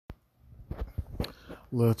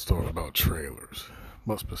Let's talk about trailers,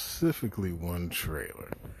 but specifically one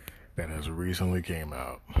trailer that has recently came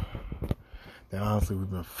out that honestly we've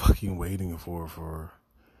been fucking waiting for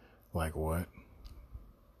like what?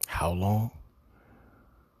 How long?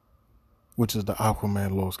 Which is the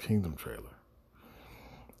Aquaman Lost Kingdom trailer.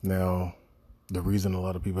 Now, the reason a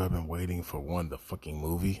lot of people have been waiting for the fucking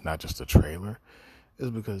movie, not just the trailer, is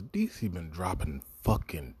because DC been dropping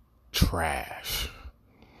fucking trash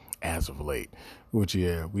as of late. Which,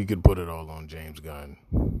 yeah, we could put it all on James Gunn.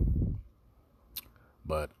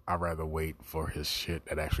 But I'd rather wait for his shit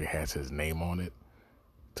that actually has his name on it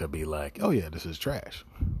to be like, oh yeah, this is trash.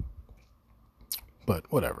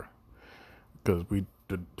 But whatever. Because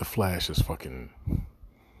the Flash is fucking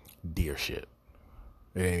deer shit.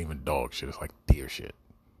 It ain't even dog shit. It's like deer shit.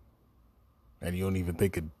 And you don't even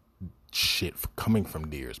think of shit coming from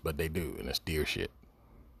deers, but they do. And it's deer shit.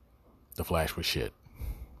 The Flash was shit.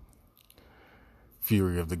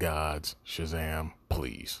 Fury of the Gods, Shazam,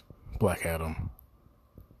 please. Black Adam,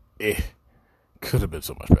 could have been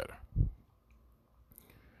so much better.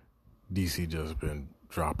 DC just been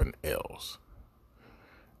dropping L's.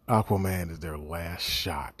 Aquaman is their last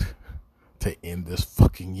shot to end this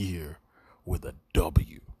fucking year with a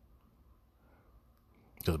W.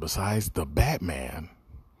 Because besides the Batman,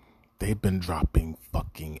 they've been dropping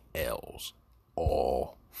fucking L's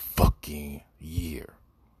all fucking year.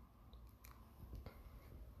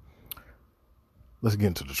 Let's get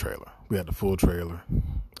into the trailer. We had the full trailer.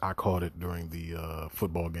 I caught it during the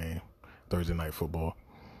football game, Thursday night football.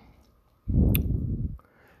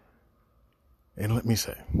 And let me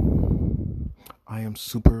say, I am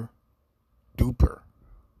super duper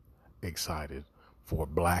excited for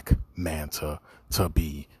Black Manta to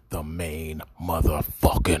be the main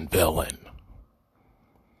motherfucking villain.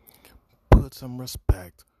 Put some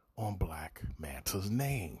respect on Black Manta's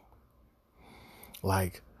name.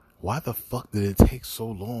 Like, why the fuck did it take so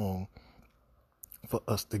long for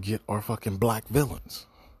us to get our fucking black villains?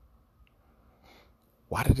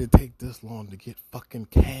 Why did it take this long to get fucking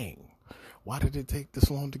Kang? Why did it take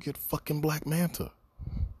this long to get fucking Black Manta?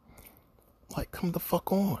 Like, come the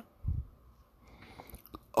fuck on.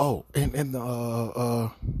 Oh, and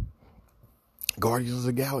Guardians of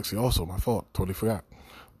the Galaxy, also my fault, totally forgot.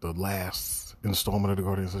 The last installment of the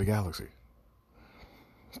Guardians of the Galaxy.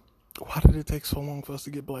 Why did it take so long for us to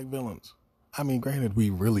get black villains? I mean, granted, we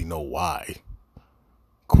really know why.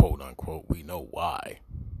 Quote unquote, we know why.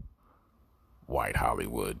 White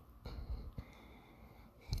Hollywood.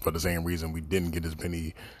 For the same reason we didn't get as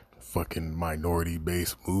many fucking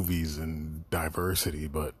minority-based movies and diversity,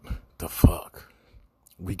 but the fuck.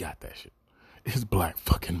 We got that shit. It's Black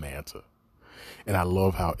fucking Manta. And I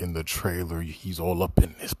love how in the trailer he's all up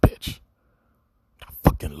in this bitch. I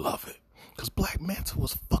fucking love it. Because Black Manta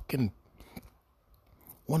was fucking...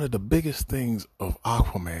 One of the biggest things of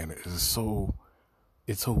Aquaman is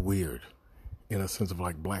it's so weird. In a sense of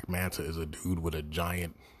like Black Manta is a dude with a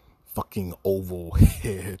giant fucking oval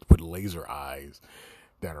head with laser eyes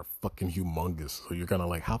that are fucking humongous. So you're kind of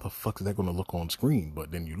like, how the fuck is that going to look on screen?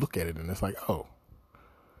 But then you look at it and it's like, oh,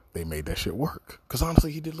 they made that shit work. Because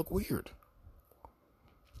honestly, he did look weird.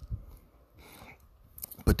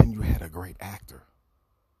 But then you had a great actor.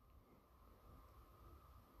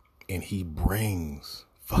 And he brings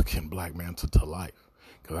fucking Black Manta to life.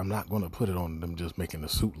 Because I'm not going to put it on them just making the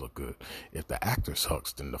suit look good. If the actor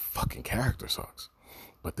sucks, then the fucking character sucks.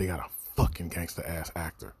 But they got a fucking gangster ass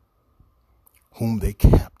actor whom they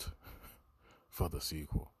kept for the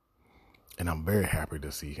sequel. And I'm very happy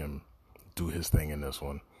to see him do his thing in this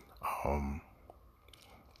one.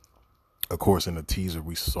 Of course, in the teaser,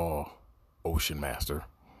 we saw Ocean Master.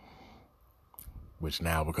 Which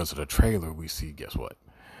now, because of the trailer, we see, guess what?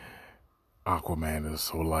 Aquaman is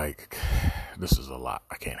so like, this is a lot.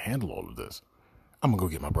 I can't handle all of this. I'm going to go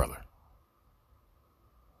get my brother.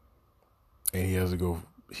 And he has to go,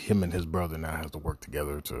 him and his brother now has to work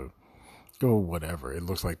together to go whatever. It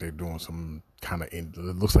looks like they're doing some kind of, it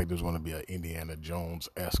looks like there's going to be an Indiana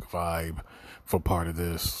Jones-esque vibe for part of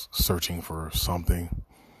this, searching for something.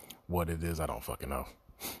 What it is, I don't fucking know.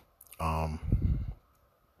 Of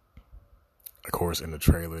course, in the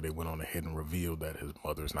trailer, they went on ahead and revealed that his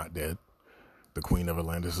mother's not dead. The Queen of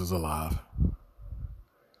Atlantis is alive.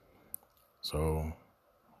 So,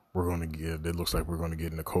 it looks like we're going to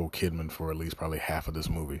get Nicole Kidman for at least probably half of this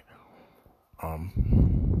movie. I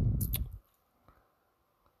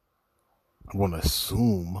want to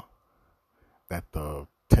assume that the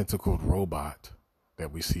tentacled robot that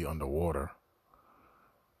we see underwater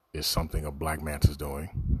is something a Black Manta's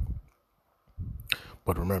doing.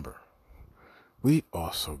 But remember, we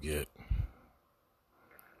also get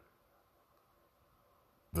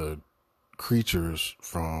the creatures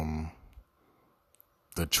from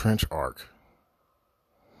the trench arc.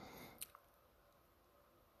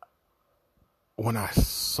 When I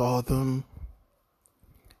saw them,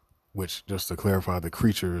 which, just to clarify, the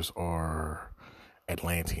creatures are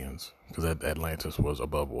Atlanteans, because Atlantis was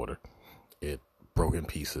above water. It broke in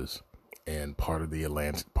pieces, and part of the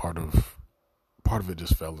Atlantic, part of it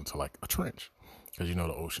just fell into like a trench, because the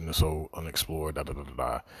ocean is so unexplored,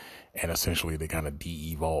 and essentially they kind of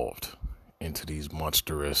de-evolved into these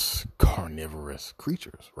monstrous carnivorous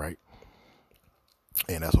creatures, right?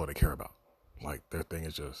 And that's all they care about. Like, their thing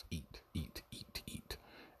is just eat, eat, eat, eat.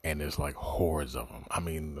 And there's like hordes of them. I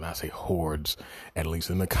mean, when I say hordes, at least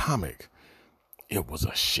in the comic, it was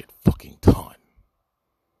a shit fucking ton.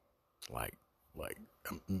 Like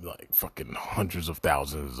fucking hundreds of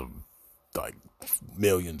thousands of, like,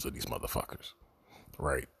 millions of these motherfuckers,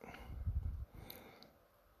 right?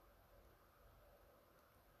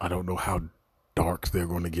 I don't know how dark they're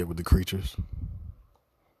going to get with the creatures.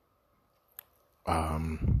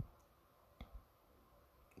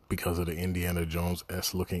 Because of the Indiana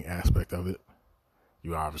Jones-esque looking aspect of it,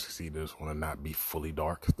 you obviously see this one to not be fully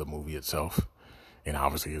dark, the movie itself. And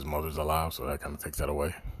obviously his mother's alive, so that kind of takes that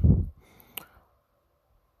away.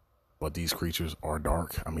 But these creatures are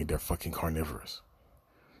dark. I mean, they're fucking carnivorous.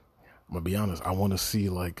 I'm gonna be honest, I want to see,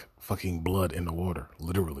 like, fucking blood in the water.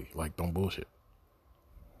 Literally. Like, don't bullshit.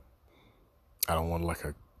 I don't want, like,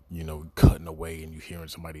 cutting away and you hearing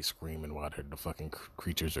somebody screaming while the fucking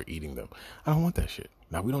creatures are eating them. I don't want that shit.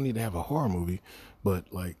 Now, we don't need to have a horror movie,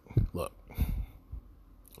 but, like, look.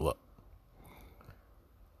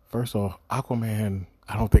 First off, Aquaman,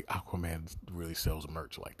 I don't think Aquaman really sells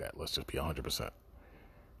merch like that. Let's just be 100%.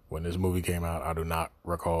 When this movie came out, I do not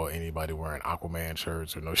recall anybody wearing Aquaman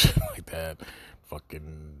shirts or no shit like that.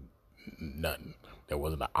 Fucking nothing. There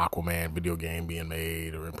wasn't an Aquaman video game being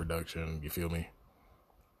made or in production. You feel me?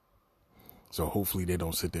 So hopefully they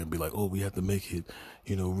don't sit there and be like, oh, we have to make it,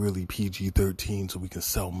 really PG-13 so we can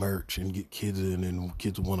sell merch and get kids in and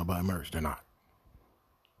kids want to buy merch. They're not.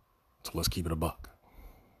 So let's keep it a buck.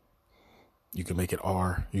 You can make it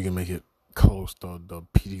R. You can make it close to the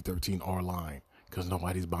PG-13 R line, because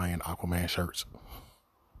nobody's buying Aquaman shirts.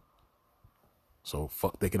 So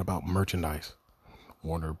fuck thinking about merchandise.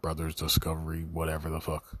 Warner Brothers, Discovery, whatever the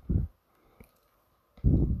fuck.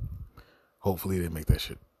 Hopefully they make that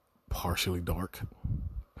shit partially dark.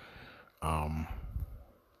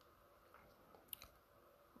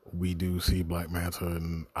 We do see Black Manta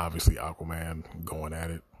and obviously Aquaman going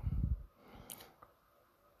at it.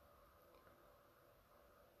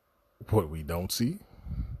 What we don't see,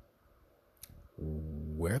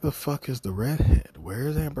 where the fuck is the redhead? Where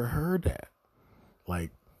is Amber Heard at? Like,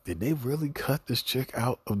 did they really cut this chick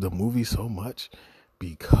out of the movie so much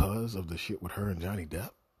because of the shit with her and Johnny Depp?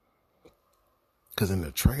 Because in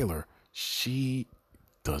the trailer, she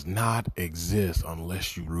does not exist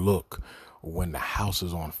unless you look when the house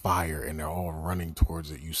is on fire and they're all running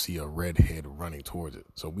towards it. You see a redhead running towards it.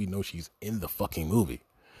 So we know she's in the fucking movie.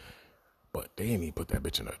 But they didn't even put that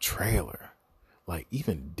bitch in a trailer. Like,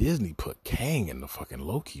 even Disney put Kang in the fucking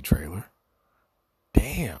Loki trailer.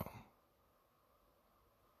 Damn.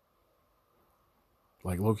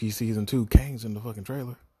 Like, Loki season 2, Kang's in the fucking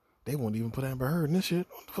trailer. They won't even put Amber Heard in this shit.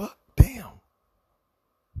 What the fuck? Damn.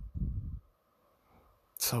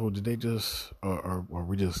 So, did they just, are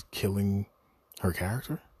we just killing her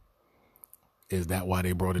character? Is that why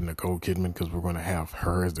they brought in Nicole Kidman? Because we're going to have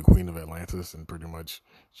her as the Queen of Atlantis, and pretty much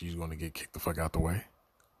she's going to get kicked the fuck out the way.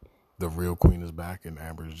 The real queen is back, and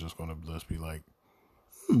Amber's just going to just be like,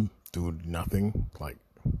 do nothing. Like,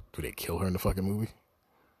 do they kill her in the fucking movie?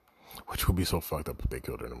 Which would be so fucked up if they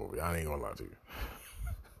killed her in the movie. I ain't going to lie to you.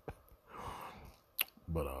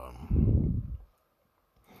 But,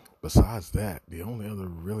 besides that, the only other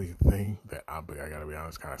really thing that I gotta be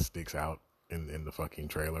honest kind of sticks out in the fucking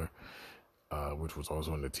trailer, which was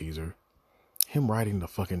also in the teaser, him riding the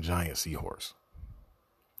fucking giant seahorse.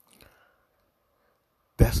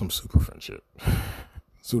 That's some super friendship. As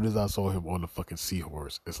soon as I saw him on the fucking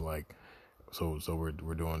seahorse, it's like, so we're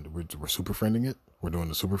super friending it. We're doing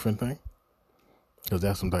the super friend thing, because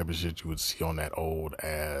that's some type of shit you would see on that old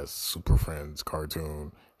ass Super Friends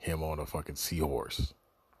cartoon. Him on a fucking seahorse.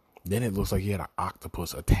 Then it looks like he had an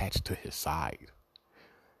octopus attached to his side.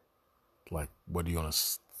 Like, what, are you gonna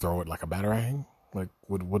throw it like a batarang? Like,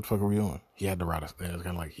 what the fuck are we doing? He had to ride it was kind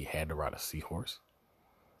of like he had to ride a seahorse.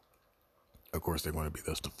 Of course, they're going to be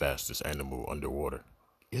the fastest animal underwater.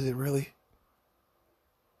 Is it really?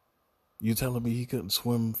 You telling me he couldn't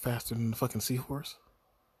swim faster than the fucking seahorse?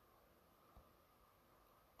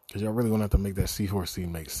 Because y'all really going to have to make that seahorse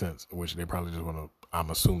scene make sense, which they probably just going to I'm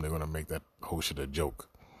assuming they're going to make that whole shit a joke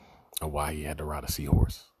of why he had to ride a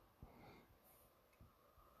seahorse.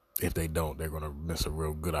 If they don't, they're going to miss a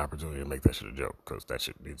real good opportunity to make that shit a joke, because that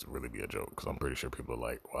shit needs to really be a joke, because I'm pretty sure people are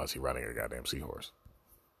like, why is he riding a goddamn seahorse?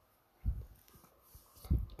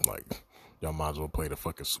 Like, y'all might as well play the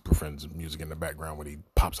fucking Super Friends music in the background when he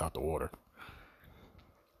pops out the water.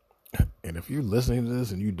 And if you're listening to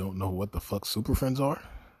this and you don't know what the fuck Super Friends are,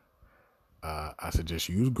 I suggest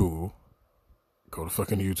you use Google, go to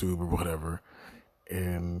fucking YouTube or whatever,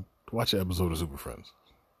 and watch an episode of Super Friends.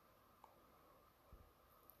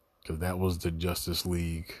 Because that was the Justice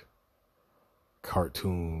League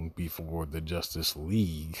cartoon before the Justice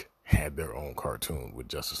League had their own cartoon with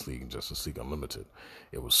Justice League and Justice League Unlimited.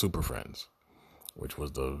 It was Super Friends, which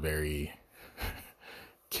was the very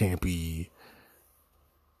campy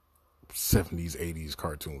 70s, 80s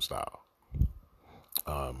cartoon style.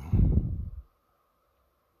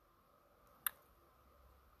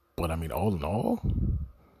 But I mean, all in all,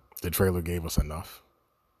 the trailer gave us enough.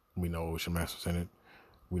 We know Ocean Master's in it.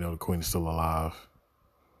 We know the Queen is still alive.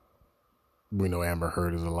 We know Amber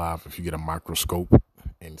Heard is alive. If you get a microscope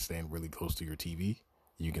and stand really close to your TV,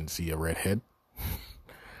 you can see a red head.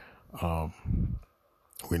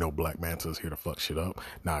 We know Black Manta is here to fuck shit up.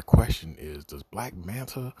 Now, the question is, does Black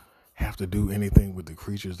Manta have to do anything with the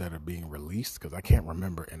creatures that are being released? Because I can't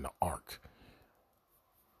remember in the arc.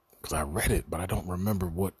 Because I read it, but I don't remember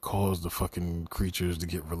what caused the fucking creatures to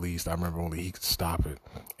get released. I remember only he could stop it.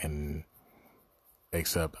 And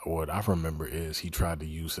except what I remember is he tried to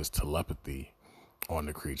use his telepathy on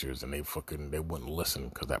the creatures, and they wouldn't listen,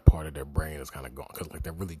 because that part of their brain is kind of gone. Because like,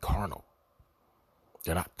 they're really carnal.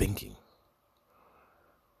 They're not thinking.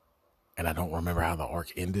 And I don't remember how the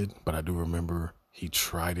arc ended, but I do remember he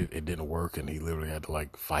tried it. It didn't work, and he literally had to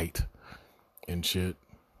like fight and shit,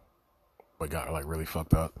 but got like really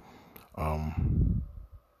fucked up.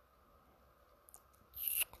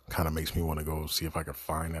 Kind of makes me want to go see if I can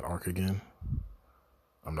find that arc again.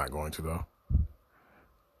 I'm not going to, though.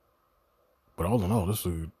 But all in all,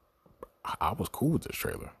 I was cool with this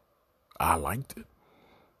trailer. I liked it.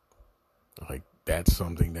 Like, that's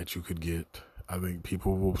something that you could get. I think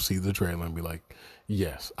people will see the trailer and be like,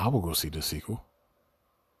 yes, I will go see the sequel.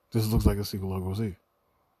 This looks like a sequel I'll go see.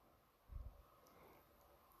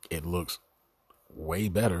 It looks way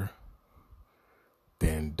better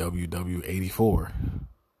than WW84.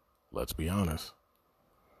 Let's be honest.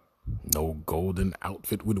 No golden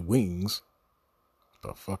outfit with wings.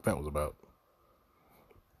 The fuck that was about.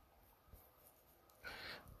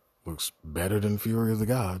 Looks better than Fury of the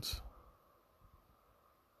Gods.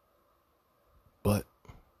 But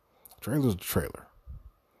trailer's a trailer.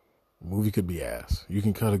 Movie could be ass. You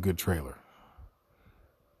can cut a good trailer.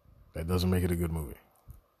 That doesn't make it a good movie.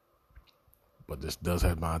 But this does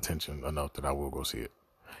have my attention enough that I will go see it.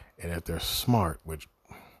 And if they're smart, which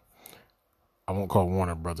I won't call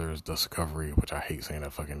Warner Brothers Discovery, which I hate saying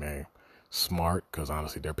that fucking name, smart, because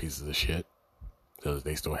honestly they're pieces of shit. Because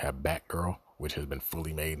they still have Batgirl, which has been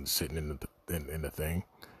fully made and sitting in the thing,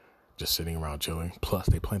 just sitting around chilling. Plus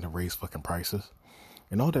they plan to raise fucking prices,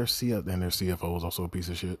 and all their CFO is also a piece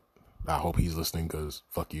of shit. I hope he's listening, because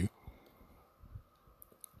fuck you.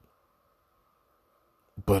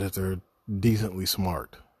 But if they're decently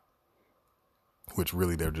smart, which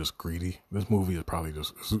really they're just greedy, this movie is probably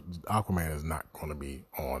just, Aquaman is not going to be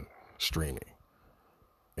on streaming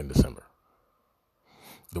in December.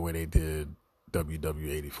 The way they did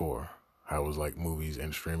WW84, how it was like movies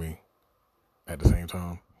and streaming at the same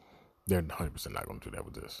time, they're 100% not going to do that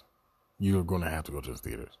with this. You're going to have to go to the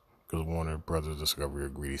theaters, because Warner Brothers Discovery are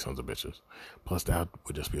greedy sons of bitches. Plus, that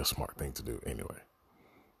would just be a smart thing to do anyway.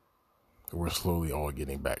 We're slowly all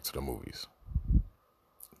getting back to the movies.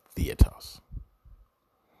 Theaters.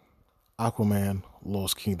 Aquaman,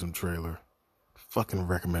 Lost Kingdom trailer. Fucking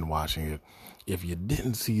recommend watching it. If you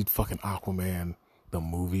didn't see fucking Aquaman, the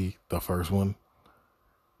movie, the first one,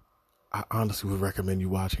 I honestly would recommend you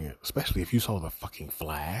watching it. Especially if you saw the fucking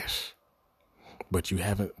Flash, but you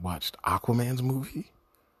haven't watched Aquaman's movie.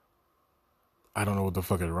 I don't know what the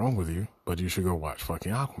fuck is wrong with you, but you should go watch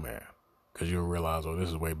fucking Aquaman. Because you'll realize, oh, this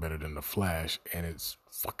is way better than the Flash, and it's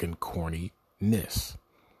fucking corniness.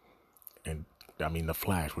 And I mean, the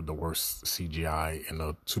Flash with the worst CGI in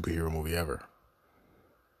a superhero movie ever.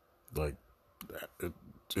 Like,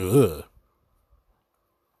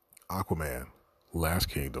 Aquaman, Last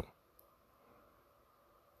Kingdom.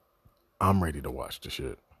 I'm ready to watch the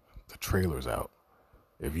shit. The trailer's out.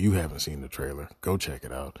 If you haven't seen the trailer, go check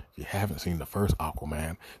it out. If you haven't seen the first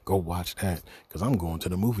Aquaman, go watch that. Because I'm going to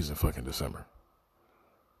the movies in fucking December.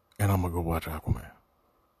 And I'm going to go watch Aquaman.